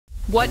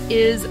What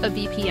is a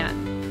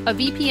VPN? A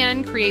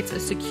VPN creates a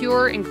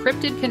secure,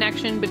 encrypted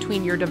connection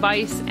between your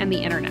device and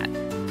the internet.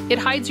 It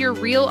hides your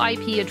real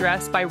IP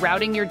address by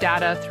routing your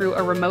data through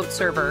a remote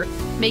server,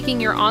 making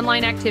your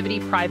online activity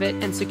private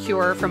and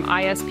secure from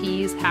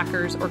ISPs,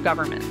 hackers, or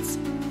governments.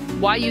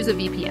 Why use a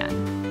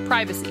VPN?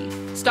 Privacy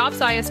stops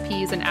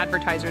ISPs and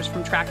advertisers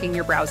from tracking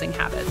your browsing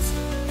habits.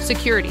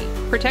 Security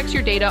protects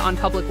your data on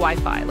public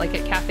Wi-Fi, like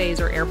at cafes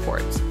or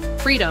airports.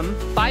 Freedom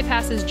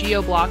bypasses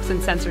geo-blocks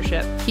and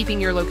censorship, keeping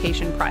your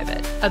location private.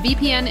 A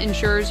VPN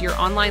ensures your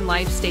online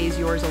life stays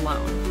yours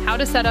alone. How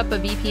to set up a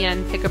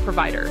VPN? Pick a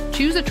provider.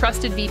 Choose a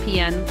trusted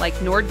VPN like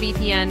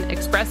NordVPN,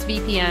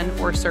 ExpressVPN,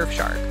 or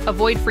Surfshark.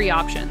 Avoid free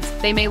options.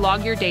 They may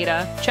log your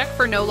data. Check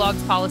for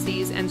no-logs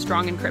policies and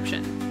strong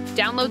encryption.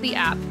 Download the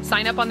app,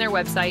 sign up on their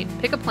website,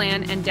 pick a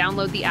plan, and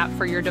download the app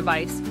for your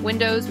device: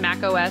 Windows,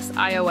 macOS,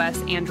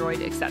 iOS,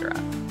 Android, etc.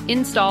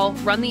 Install,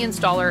 run the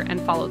installer,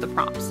 and follow the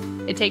prompts.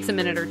 It takes a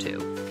minute or two.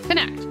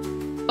 Connect.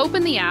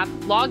 Open the app,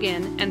 log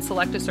in, and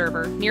select a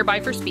server, nearby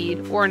for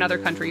speed, or another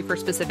country for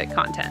specific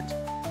content.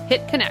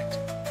 Hit connect.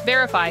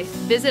 Verify.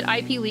 Visit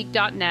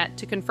ipleak.net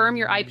to confirm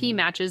your IP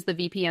matches the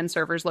VPN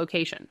server's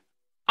location.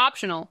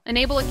 Optional.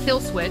 Enable a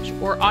kill switch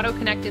or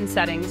auto-connect in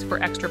settings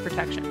for extra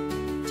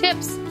protection.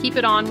 Tips. Keep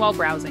it on while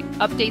browsing.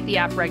 Update the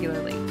app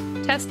regularly.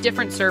 Test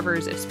different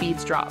servers if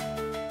speeds drop.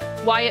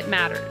 Why it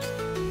matters.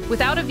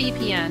 Without a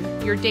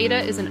VPN, your data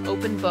is an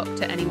open book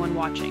to anyone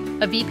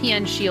watching. A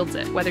VPN shields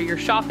it, whether you're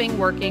shopping,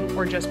 working,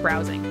 or just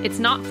browsing. It's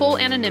not full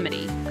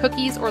anonymity.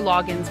 Cookies or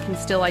logins can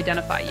still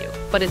identify you,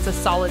 but it's a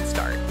solid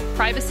start.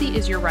 Privacy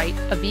is your right.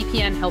 A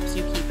VPN helps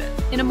you keep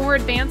it. In a more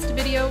advanced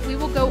video, we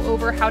will go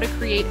over how to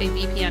create a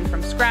VPN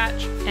from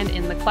scratch and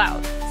in the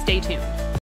cloud. Stay tuned.